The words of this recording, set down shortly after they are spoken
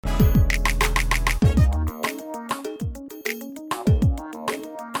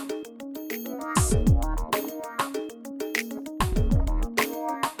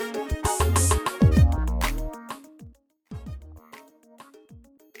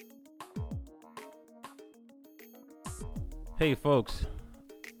Hey, folks,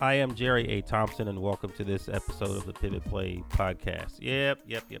 I am Jerry A. Thompson, and welcome to this episode of the Pivot Play podcast. Yep.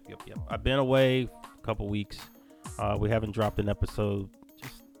 I've been away a couple weeks. We haven't dropped an episode.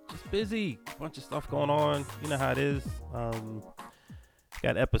 Just busy. A bunch of stuff going on. You know how it is.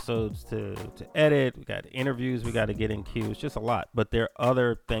 Got episodes to edit. We got interviews we got to get in queue. It's just a lot. But there are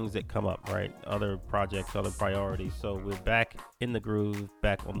other things that come up, right? Other projects, other priorities. So we're back in the groove,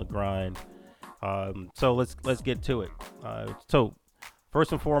 back on the grind. So let's get to it. So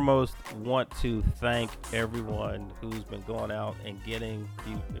first and foremost, want to thank everyone who's been going out and getting.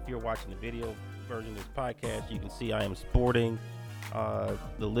 If you're watching the video version of this podcast, you can see I am sporting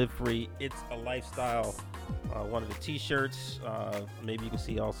the Live Free. It's a lifestyle. One of the T-shirts. Maybe you can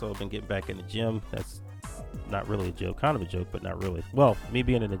see also been getting back in the gym. That's not really a joke, kind of a joke, but not really. Well, me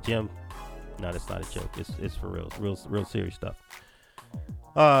being in the gym, no, that's not a joke. It's for real. It's real serious stuff.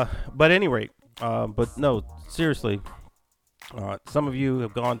 But at any rate, but no, seriously. Some of you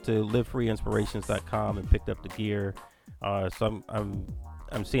have gone to livefreeinspirations.com and picked up the gear. So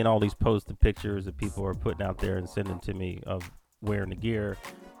I'm seeing all these posts and pictures that people are putting out there and sending to me of wearing the gear.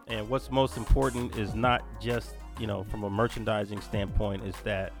 And what's most important is not just, from a merchandising standpoint, is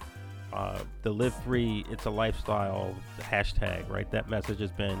that the Live Free, it's a lifestyle, the hashtag, right? That message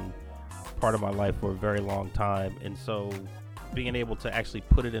has been part of my life for a very long time. And so being able to actually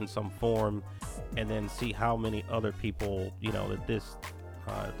put it in some form and then see how many other people, that this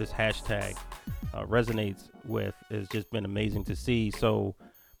hashtag resonates with has just been amazing to see. So,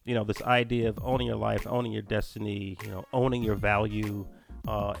 this idea of owning your life, owning your destiny, owning your value,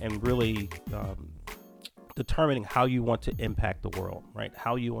 and really determining how you want to impact the world, right?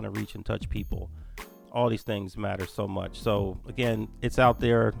 How you want to reach and touch people. All these things matter so much. So again, it's out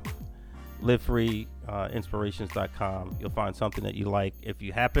there. livefreeinspirations.com. You'll find something that you like. If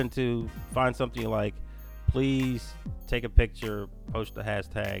you happen to find something you like, please take a picture, post the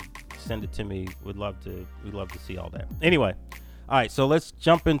hashtag, send it to me. We'd love to see all that. Anyway, all right, so let's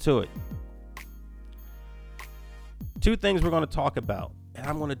jump into it. Two things we're going to talk about, and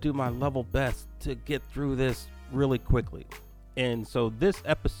I'm going to do my level best to get through this really quickly. And so this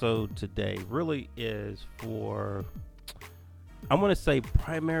episode today really is for, I'm going to say,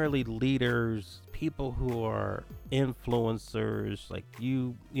 primarily leaders, people who are influencers, like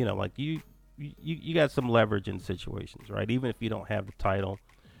you got some leverage in situations, right? Even if you don't have the title,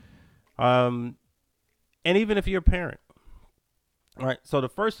 and even if you're a parent. All right. So the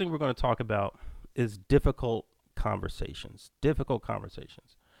first thing we're going to talk about is difficult conversations.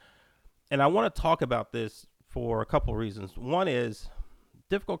 And I want to talk about this for a couple of reasons. One is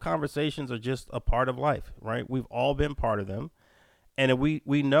difficult conversations are just a part of life, right? We've all been part of them. And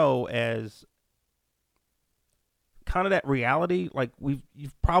we know as kind of that reality, like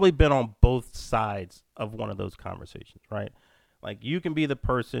you've probably been on both sides of one of those conversations, right? Like you can be the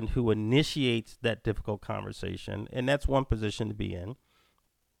person who initiates that difficult conversation, and that's one position to be in.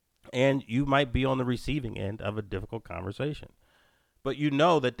 And you might be on the receiving end of a difficult conversation. But you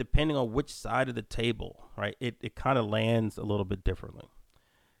know that depending on which side of the table, right, it kind of lands a little bit differently.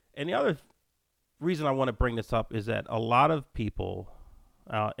 And the other reason I want to bring this up is that a lot of people,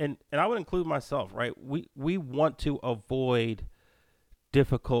 and I would include myself, right, we want to avoid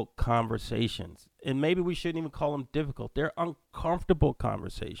difficult conversations. And maybe we shouldn't even call them difficult. They're uncomfortable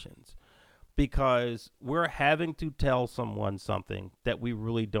conversations because we're having to tell someone something that we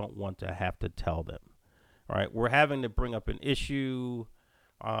really don't want to have to tell them, right? We're having to bring up an issue,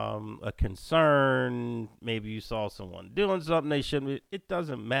 a concern. Maybe you saw someone doing something they shouldn't. It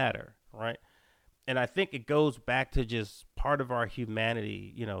doesn't matter, right? And I think it goes back to just part of our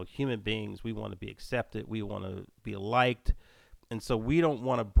humanity. Human beings, we want to be accepted. We want to be liked. And so we don't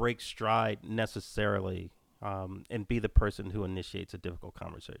want to break stride necessarily and be the person who initiates a difficult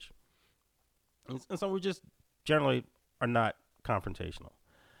conversation. And so we just generally are not confrontational.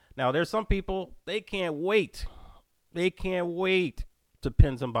 Now, there's some people, they can't wait. They can't wait to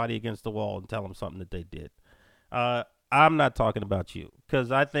pin somebody against the wall and tell them something that they did. I'm not talking about you,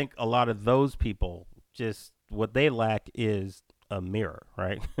 because I think a lot of those people, just what they lack is a mirror,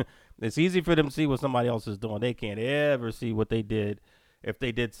 right? It's easy for them to see what somebody else is doing. They can't ever see what they did. If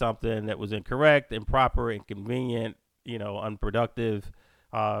they did something that was incorrect, improper, inconvenient, unproductive,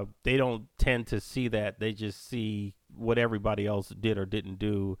 they don't tend to see that. They just see what everybody else did or didn't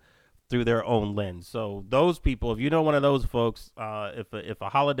do through their own lens. So those people, if you know one of those folks, if a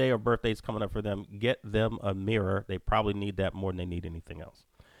holiday or birthday is coming up for them, get them a mirror. They probably need that more than they need anything else,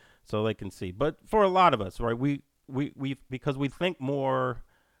 so they can see. But for a lot of us, right, we because we think more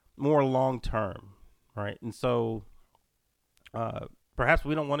long term, right, and so perhaps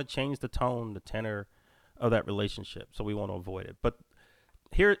we don't want to change the tone, the tenor of that relationship. So we want to avoid it. But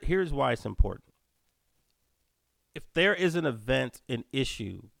here's why it's important. If there is an event, an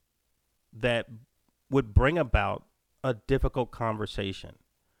issue that would bring about a difficult conversation,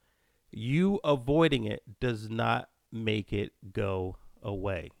 you avoiding it does not make it go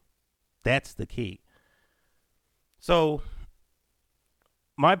away. That's the key. So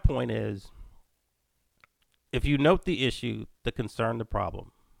my point is, if you note the issue, the concern, the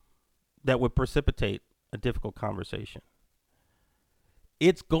problem that would precipitate a difficult conversation,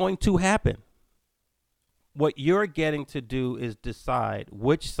 it's going to happen. What you're getting to do is decide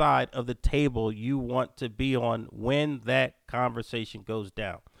which side of the table you want to be on when that conversation goes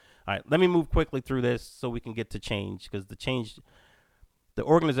down. All right, let me move quickly through this so we can get to change, because the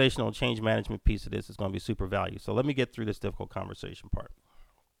organizational change management piece of this is going to be super valuable. So let me get through this difficult conversation part.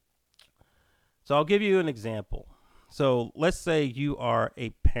 So I'll give you an example. So let's say you are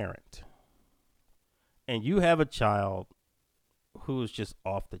a parent and you have a child who is just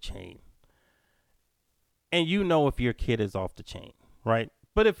off the chain. And you know if your kid is off the chain, right?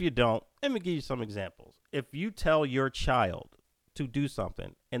 But if you don't, let me give you some examples. If you tell your child to do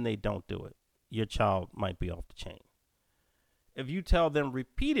something and they don't do it, your child might be off the chain. If you tell them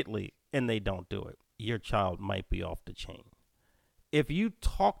repeatedly and they don't do it, your child might be off the chain. If you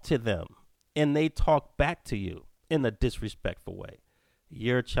talk to them and they talk back to you in a disrespectful way,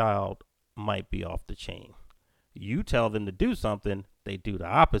 your child might be off the chain. You tell them to do something, they do the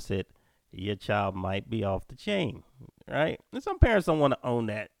opposite, your child might be off the chain, right? And some parents don't want to own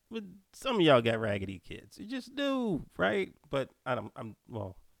that. But some of y'all got raggedy kids. You just do, right? But am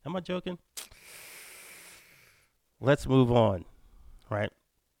I joking? Let's move on, right?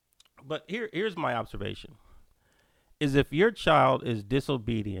 But here's my observation, is if your child is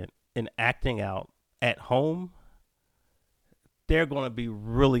disobedient and acting out at home, they're going to be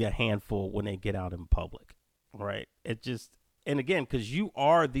really a handful when they get out in public, right? And again, because you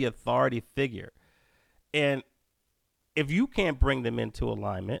are the authority figure. And if you can't bring them into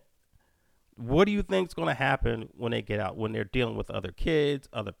alignment, what do you think is going to happen when they get out, when they're dealing with other kids,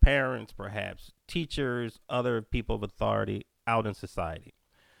 other parents, perhaps teachers, other people of authority out in society?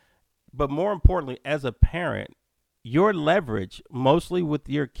 But more importantly, as a parent, your leverage mostly with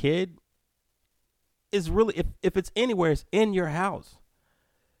your kid is really, if it's anywhere, it's in your house.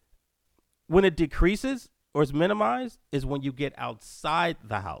 When it decreases or is minimized is when you get outside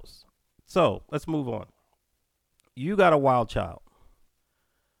the house. So let's move on. You got a wild child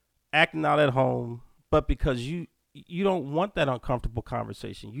acting out at home, but because you don't want that uncomfortable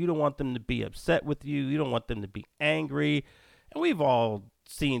conversation. You don't want them to be upset with you. You don't want them to be angry. And we've all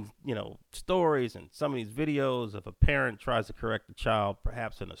seen, stories and some of these videos of a parent tries to correct the child,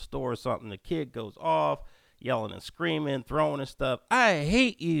 perhaps in a store or something. The kid goes off, yelling and screaming, throwing and stuff. I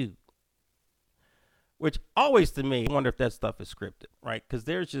hate you. Which always, to me, I wonder if that stuff is scripted, right? Because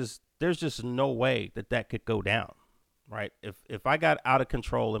there's just no way that could go down, right? If I got out of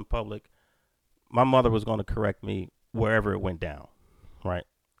control in public, my mother was going to correct me wherever it went down, right?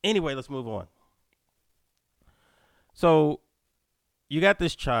 Anyway, let's move on. So you got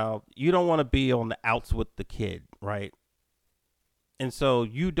this child. You don't want to be on the outs with the kid, right? And so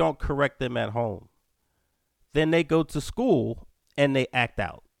you don't correct them at home. Then they go to school and they act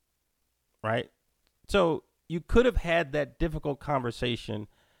out, right? So you could have had that difficult conversation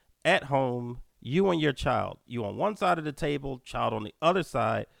at home, you and your child. You on one side of the table, child on the other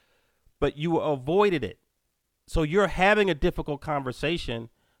side, but you avoided it. So you're having a difficult conversation,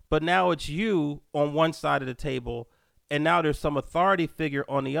 but now it's you on one side of the table, and now there's some authority figure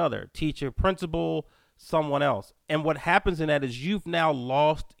on the other, teacher, principal, someone else. And what happens in that is you've now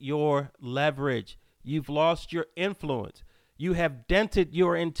lost your leverage. You've lost your influence. You have dented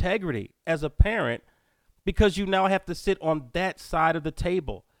your integrity as a parent, because you now have to sit on that side of the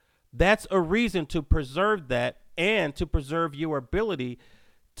table. That's a reason to preserve that and to preserve your ability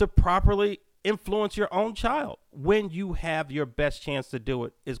to properly influence your own child when you have your best chance to do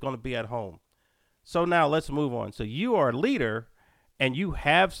it is going to be at home. So now let's move on. So you are a leader and you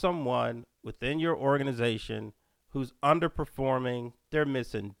have someone within your organization who's underperforming. They're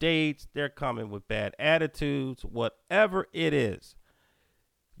missing dates. They're coming with bad attitudes, whatever it is.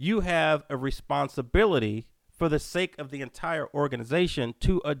 You have a responsibility for the sake of the entire organization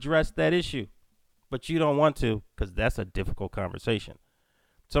to address that issue. But you don't want to, because that's a difficult conversation.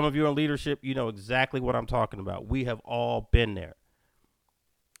 Some of you in leadership, you know exactly what I'm talking about. We have all been there.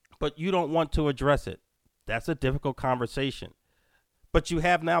 But you don't want to address it. That's a difficult conversation. But you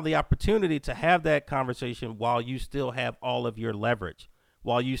have now the opportunity to have that conversation while you still have all of your leverage,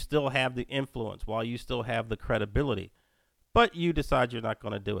 while you still have the influence, while you still have the credibility. But you decide you're not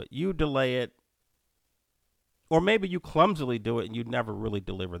going to do it. You delay it. Or maybe you clumsily do it and you never really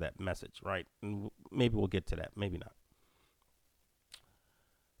deliver that message, right? And maybe we'll get to that, maybe not.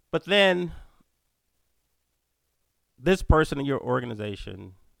 But then this person in your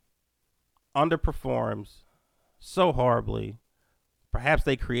organization underperforms so horribly. Perhaps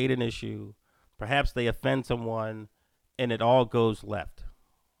they create an issue, perhaps they offend someone, and it all goes left.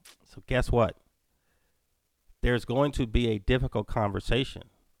 So, guess what? There's going to be a difficult conversation.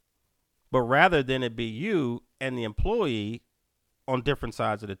 But rather than it be you and the employee on different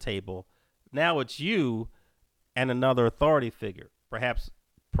sides of the table, now it's you and another authority figure. Perhaps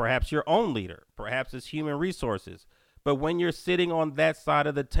your own leader, perhaps it's human resources. But when you're sitting on that side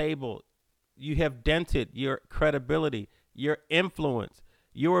of the table, you have dented your credibility, your influence,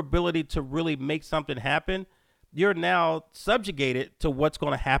 your ability to really make something happen. You're now subjugated to what's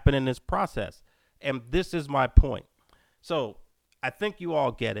going to happen in this process. And this is my point. So I think you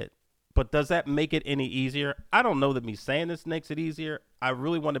all get it. But does that make it any easier? I don't know that me saying this makes it easier. I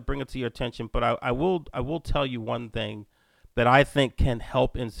really want to bring it to your attention, but I will tell you one thing that I think can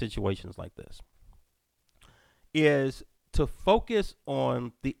help in situations like this is to focus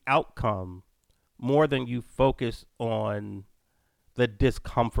on the outcome more than you focus on the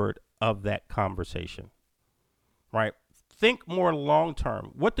discomfort of that conversation, right? Think more long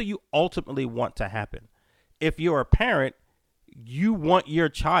term. What do you ultimately want to happen? If you're a parent, you want your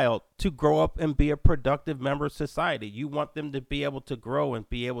child to grow up and be a productive member of society. You want them to be able to grow and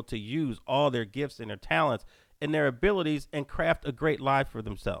be able to use all their gifts and their talents and their abilities and craft a great life for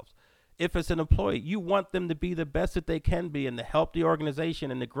themselves. If it's an employee, you want them to be the best that they can be and to help the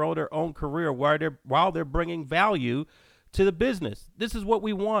organization and to grow their own career while they're bringing value to the business. This is what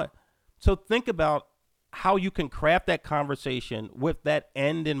we want. So think about how you can craft that conversation with that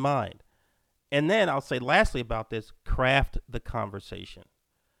end in mind. And then I'll say lastly about this, craft the conversation.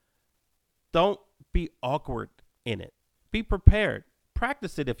 Don't be awkward in it. Be prepared.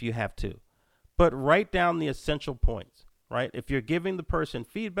 Practice it if you have to. But write down the essential points, right? If you're giving the person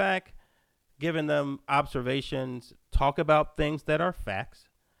feedback, giving them observations, talk about things that are facts.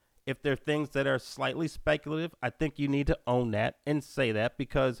 If there are things that are slightly speculative, I think you need to own that and say that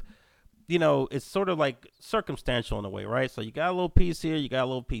because it's sort of like circumstantial in a way, right? So you got a little piece here, you got a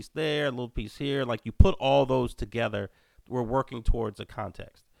little piece there, a little piece here. Like you put all those together, we're working towards a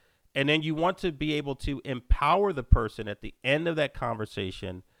context. And then you want to be able to empower the person at the end of that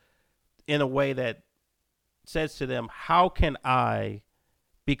conversation in a way that says to them, how can I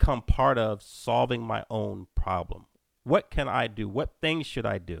become part of solving my own problem? What can I do? What things should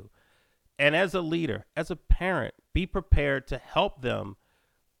I do? And as a leader, as a parent, be prepared to help them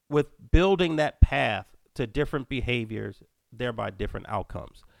with building that path to different behaviors, thereby different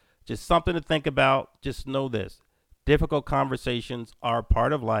outcomes. Just something to think about. Just know this. Difficult conversations are a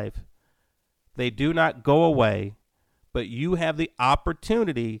part of life. They do not go away, but you have the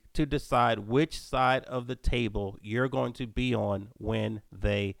opportunity to decide which side of the table you're going to be on when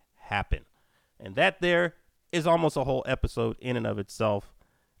they happen. And that there is almost a whole episode in and of itself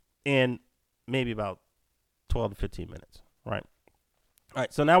in maybe about 12 to 15 minutes, right? All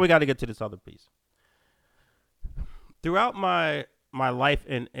right, so now we got to get to this other piece. Throughout my life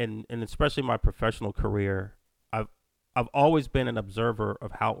and especially my professional career, I've always been an observer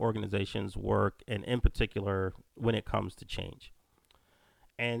of how organizations work, and in particular when it comes to change.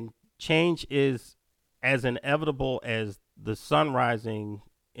 And change is as inevitable as the sun rising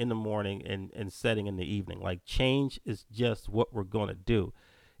in the morning and setting in the evening. Like change is just what we're going to do.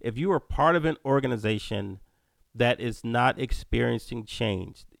 If you are part of an organization that is not experiencing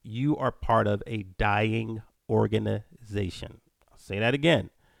change, you are part of a dying organization. I'll say that again.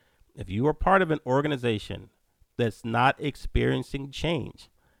 If you are part of an organization that's not experiencing change,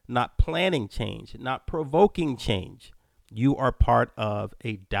 not planning change, not provoking change, you are part of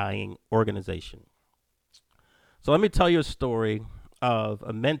a dying organization. So let me tell you a story of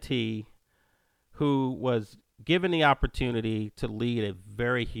a mentee who was given the opportunity to lead a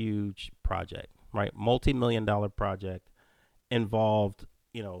very huge project, right? Multi-million-dollar project involved,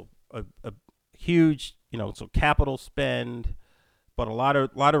 a huge, so capital spend, but a lot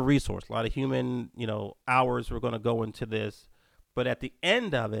of resource, a lot of human, hours were going to go into this. But at the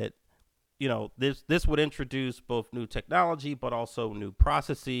end of it, this would introduce both new technology, but also new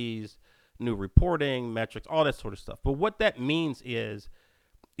processes, new reporting, metrics, all that sort of stuff. But what that means is,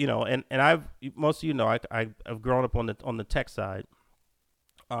 and most of I've grown up on the tech side,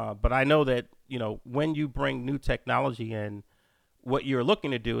 but I know that, when you bring new technology in, what you're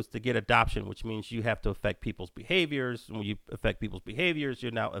looking to do is to get adoption, which means you have to affect people's behaviors. And when you affect people's behaviors,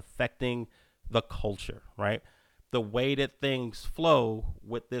 you're now affecting the culture, right? the way that things flow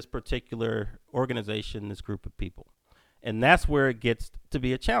with this particular organization, this group of people. And that's where it gets to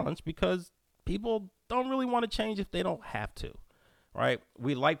be a challenge because people don't really want to change if they don't have to, right?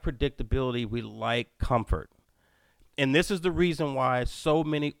 We like predictability. We like comfort. And this is the reason why so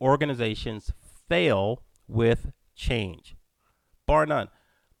many organizations fail with change, bar none,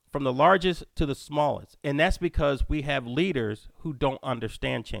 from the largest to the smallest. And that's because we have leaders who don't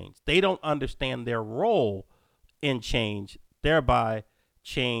understand change. They don't understand their role in change, thereby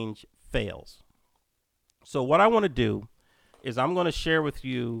change fails. So what I want to do is I'm going to share with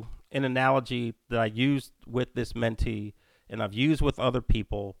you an analogy that I used with this mentee and I've used with other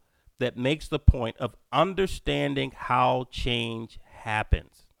people that makes the point of understanding how change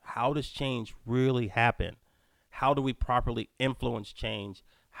happens. How does change really happen? How do we properly influence change?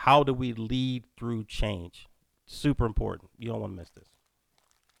 How do we lead through change? Super important. You don't want to miss this.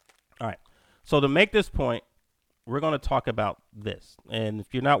 All right. So to make this point, we're going to talk about this. And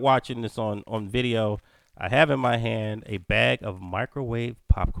if you're not watching this on video, I have in my hand a bag of microwave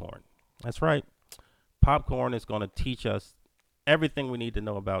popcorn. That's right. Popcorn is going to teach us everything we need to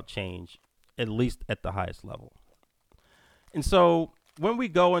know about change, at least at the highest level. And so when we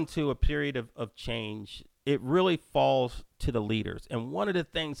go into a period of change, it really falls to the leaders. And one of the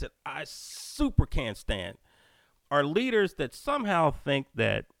things that I super can't stand are leaders that somehow think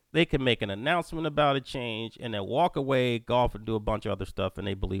that they can make an announcement about a change and then walk away, go off and do a bunch of other stuff, and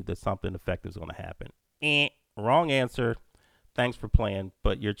they believe that something effective is going to happen. Wrong answer. Thanks for playing,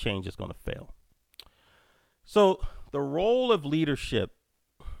 but your change is going to fail. So the role of leadership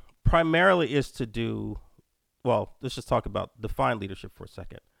primarily is to do, well, let's just define leadership for a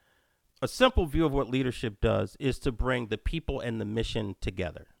second. A simple view of what leadership does is to bring the people and the mission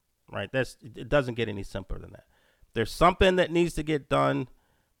together, right? It doesn't get any simpler than that. There's something that needs to get done.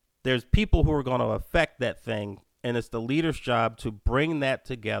 There's people who are going to affect that thing, and it's the leader's job to bring that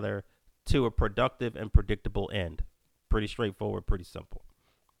together to a productive and predictable end. Pretty straightforward, pretty simple.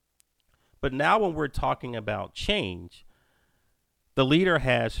 But now when we're talking about change, the leader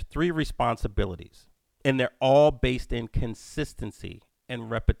has 3 responsibilities, and they're all based in consistency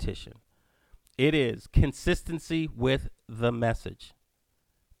and repetition. It is consistency with the message,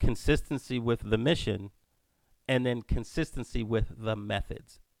 consistency with the mission, and then consistency with the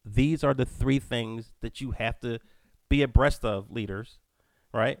methods. These are the 3 things that you have to be abreast of, leaders,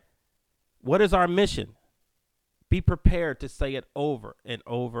 right? What is our mission? Be prepared to say it over and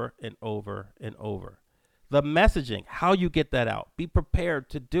over and over and over. The messaging, how you get that out. Be prepared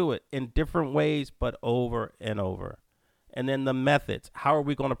to do it in different ways, but over and over. And then the methods. How are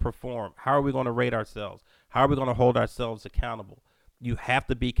we going to perform? How are we going to rate ourselves? How are we going to hold ourselves accountable? You have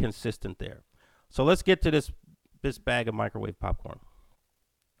to be consistent there. So let's get to this bag of microwave popcorn.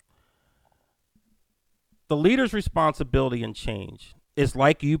 The leader's responsibility in change is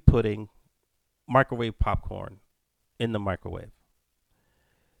like you putting microwave popcorn in the microwave.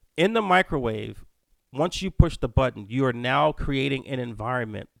 In the microwave, once you push the button, you are now creating an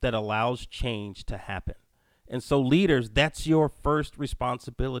environment that allows change to happen. And so leaders, that's your first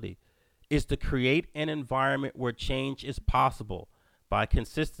responsibility, is to create an environment where change is possible by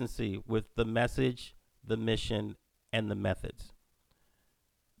consistency with the message, the mission, and the methods.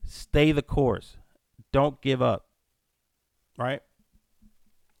 Stay the course. Don't give up, right?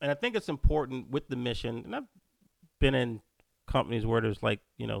 And I think it's important with the mission, and I've been in companies where there's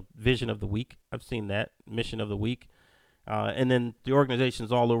vision of the week. I've seen that, mission of the week. And then the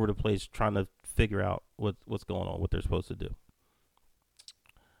organization's all over the place trying to figure out what's going on, what they're supposed to do.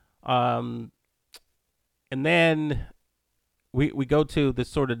 And then we go to the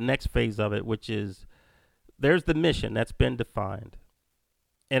sort of next phase of it, which is there's the mission that's been defined.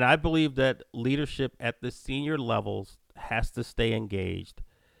 And I believe that leadership at the senior levels has to stay engaged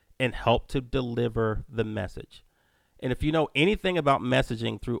and help to deliver the message. And if you know anything about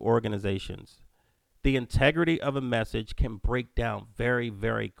messaging through organizations, the integrity of a message can break down very,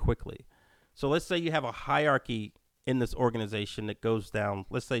 very quickly. So let's say you have a hierarchy in this organization that goes down,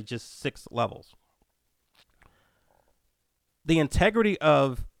 let's say just 6 levels. The integrity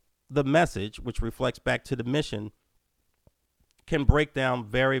of the message, which reflects back to the mission, can break down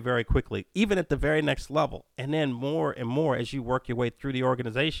very, very quickly, even at the very next level. And then more and more as you work your way through the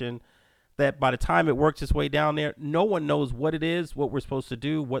organization, that by the time it works its way down there, no one knows what it is, what we're supposed to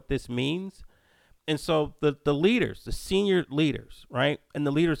do, what this means. And so the leaders, the senior leaders, right, and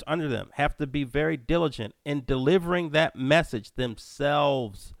the leaders under them have to be very diligent in delivering that message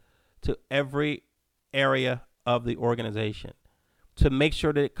themselves to every area of the organization to make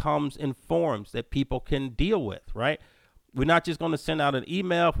sure that it comes in forms that people can deal with, right? We're not just going to send out an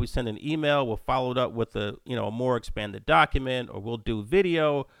email. If we send an email, we'll follow it up with a more expanded document, or we'll do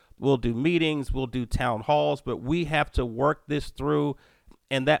video, we'll do meetings, we'll do town halls, but we have to work this through,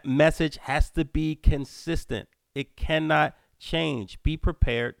 and that message has to be consistent. It cannot change. Be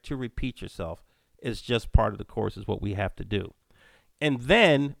prepared to repeat yourself. It's just part of the course is what we have to do. And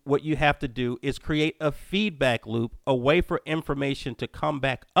then what you have to do is create a feedback loop, a way for information to come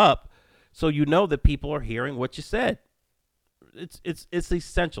back up so you know that people are hearing what you said. It's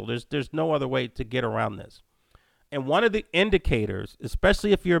essential. There's no other way to get around this. And one of the indicators,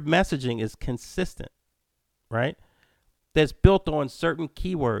 especially if your messaging is consistent, right, that's built on certain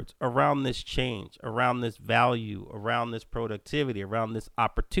keywords around this change, around this value, around this productivity, around this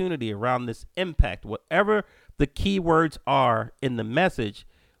opportunity, around this impact, whatever the keywords are in the message,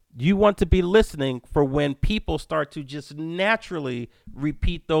 you want to be listening for when people start to just naturally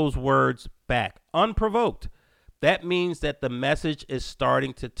repeat those words back, unprovoked. That means that the message is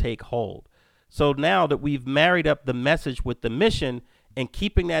starting to take hold. So now that we've married up the message with the mission and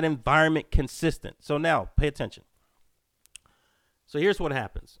keeping that environment consistent. So now pay attention. So here's what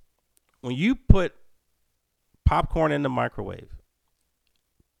happens. When you put popcorn in the microwave,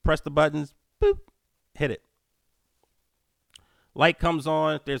 press the buttons, boop, hit it. Light comes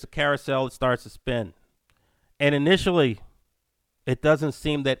on, there's a carousel, it starts to spin. And initially, it doesn't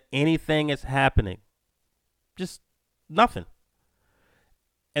seem that anything is happening. Just nothing.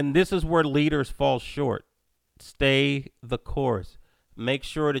 And this is where leaders fall short. Stay the course. Make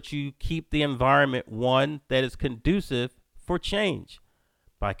sure that you keep the environment one that is conducive for change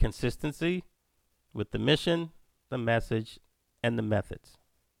by consistency with the mission, the message, and the methods.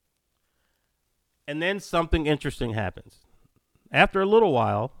 And then something interesting happens. After a little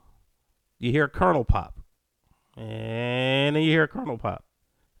while, you hear a kernel pop. And then you hear a kernel pop.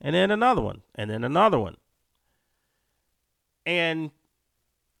 And then another one. And then another one. And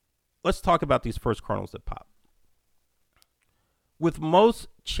let's talk about these first kernels that pop. With most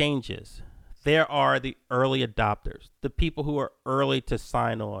changes, there are the early adopters, the people who are early to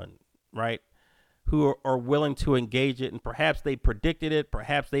sign on, right? Who are willing to engage it, and perhaps they predicted it,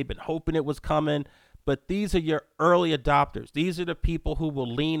 perhaps they've been hoping it was coming, but these are your early adopters. These are the people who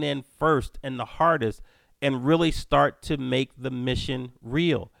will lean in first and the hardest and really start to make the mission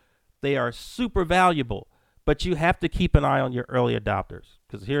real. They are super valuable, but you have to keep an eye on your early adopters,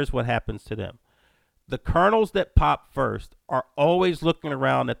 because here's what happens to them. The kernels that pop first are always looking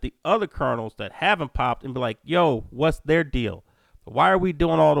around at the other kernels that haven't popped and be like, yo, what's their deal? Why are we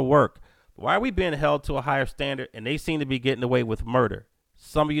doing all the work? Why are we being held to a higher standard? And they seem to be getting away with murder.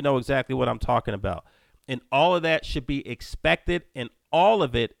 Some of you know exactly what I'm talking about. And all of that should be expected, and all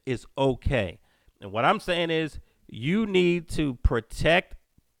of it is okay. And what I'm saying is you need to protect,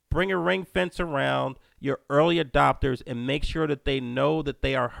 bring a ring fence around your early adopters and make sure that they know that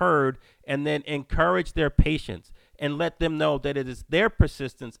they are heard, and then encourage their patience and let them know that it is their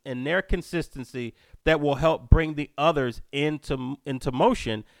persistence and their consistency that will help bring the others into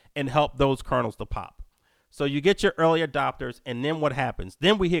motion and help those kernels to pop. So you get your early adopters, and then what happens?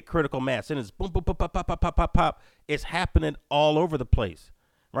 Then we hit critical mass, and it's boom, boom, pop, pop, pop, pop, pop, pop, pop. It's happening all over the place,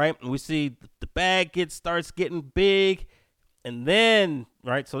 right? And we see the bag starts getting big, and then,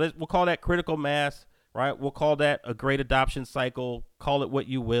 right, so we'll call that critical mass, right? We'll call that a great adoption cycle. Call it what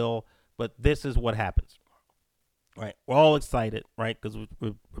you will, but this is what happens, right? We're all excited, right, because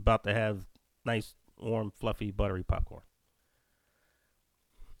we're about to have nice, warm, fluffy, buttery popcorn.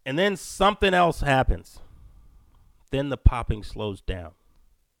 And then something else happens. Then the popping slows down.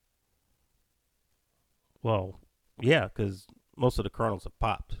 Well, yeah, because most of the kernels have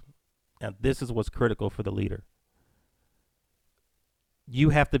popped. Now, this is what's critical for the leader.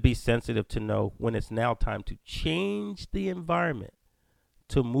 You have to be sensitive to know when it's now time to change the environment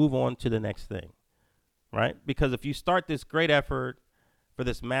to move on to the next thing, right? Because if you start this great effort for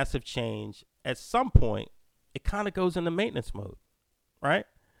this massive change, at some point, it kind of goes into maintenance mode, right?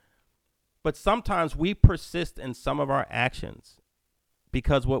 But sometimes we persist in some of our actions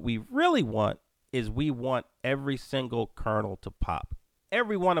because what we really want is we want every single kernel to pop.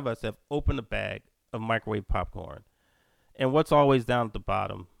 Every one of us have opened a bag of microwave popcorn. And what's always down at the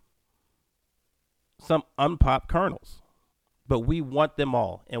bottom? Some unpopped kernels. But we want them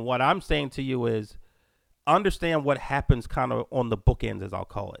all. And what I'm saying to you is understand what happens kind of on the bookends, as I'll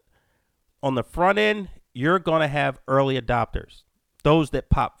call it. On the front end, you're going to have early adopters, those that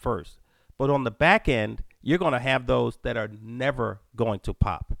pop first. But on the back end, you're going to have those that are never going to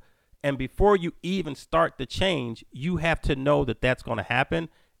pop. And before you even start the change, you have to know that that's going to happen,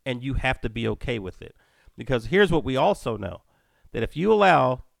 and you have to be okay with it. Because here's what we also know, that if you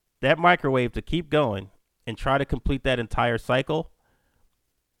allow that microwave to keep going and try to complete that entire cycle,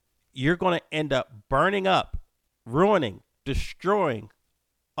 you're going to end up burning up, ruining, destroying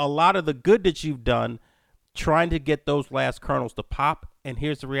a lot of the good that you've done trying to get those last kernels to pop. And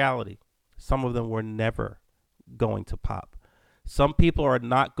here's the reality. Some of them were never going to pop. Some people are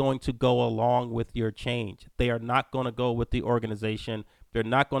not going to go along with your change. They are not going to go with the organization. They're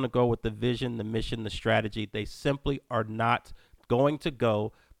not going to go with the vision, the mission, the strategy. They simply are not going to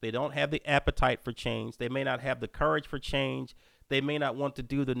go. They don't have the appetite for change. They may not have the courage for change. They may not want to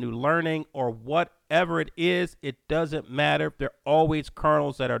do the new learning or whatever it is. It doesn't matter. There are always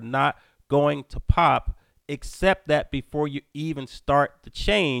kernels that are not going to pop. Accept that before you even start the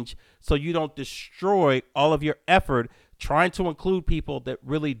change, so you don't destroy all of your effort trying to include people that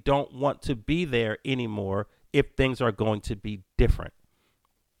really don't want to be there anymore if things are going to be different.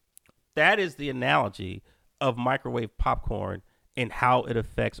 That is the analogy of microwave popcorn and how it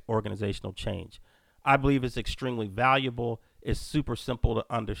affects organizational change. I believe it's extremely valuable. It's super simple to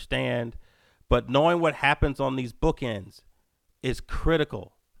understand, but knowing what happens on these bookends is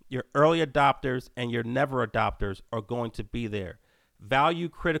critical. Your early adopters and your never adopters are going to be there. Value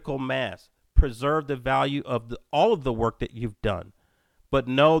critical mass. Preserve the value of all of the work that you've done. But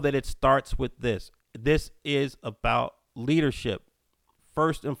know that it starts with this. This is about leadership,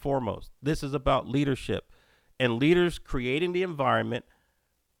 first and foremost. This is about leadership. And leaders creating the environment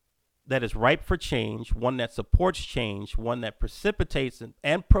that is ripe for change, one that supports change, one that precipitates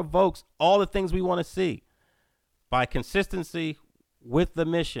and provokes all the things we want to see by consistency, with the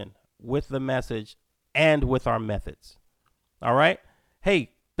mission, with the message, and with our methods. All right?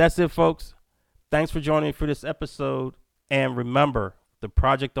 Hey, that's it, folks. Thanks for joining me for this episode. And remember, the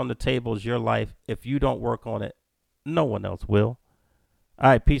project on the table is your life. If you don't work on it, no one else will. All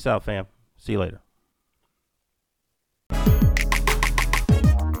right, peace out, fam. See you later.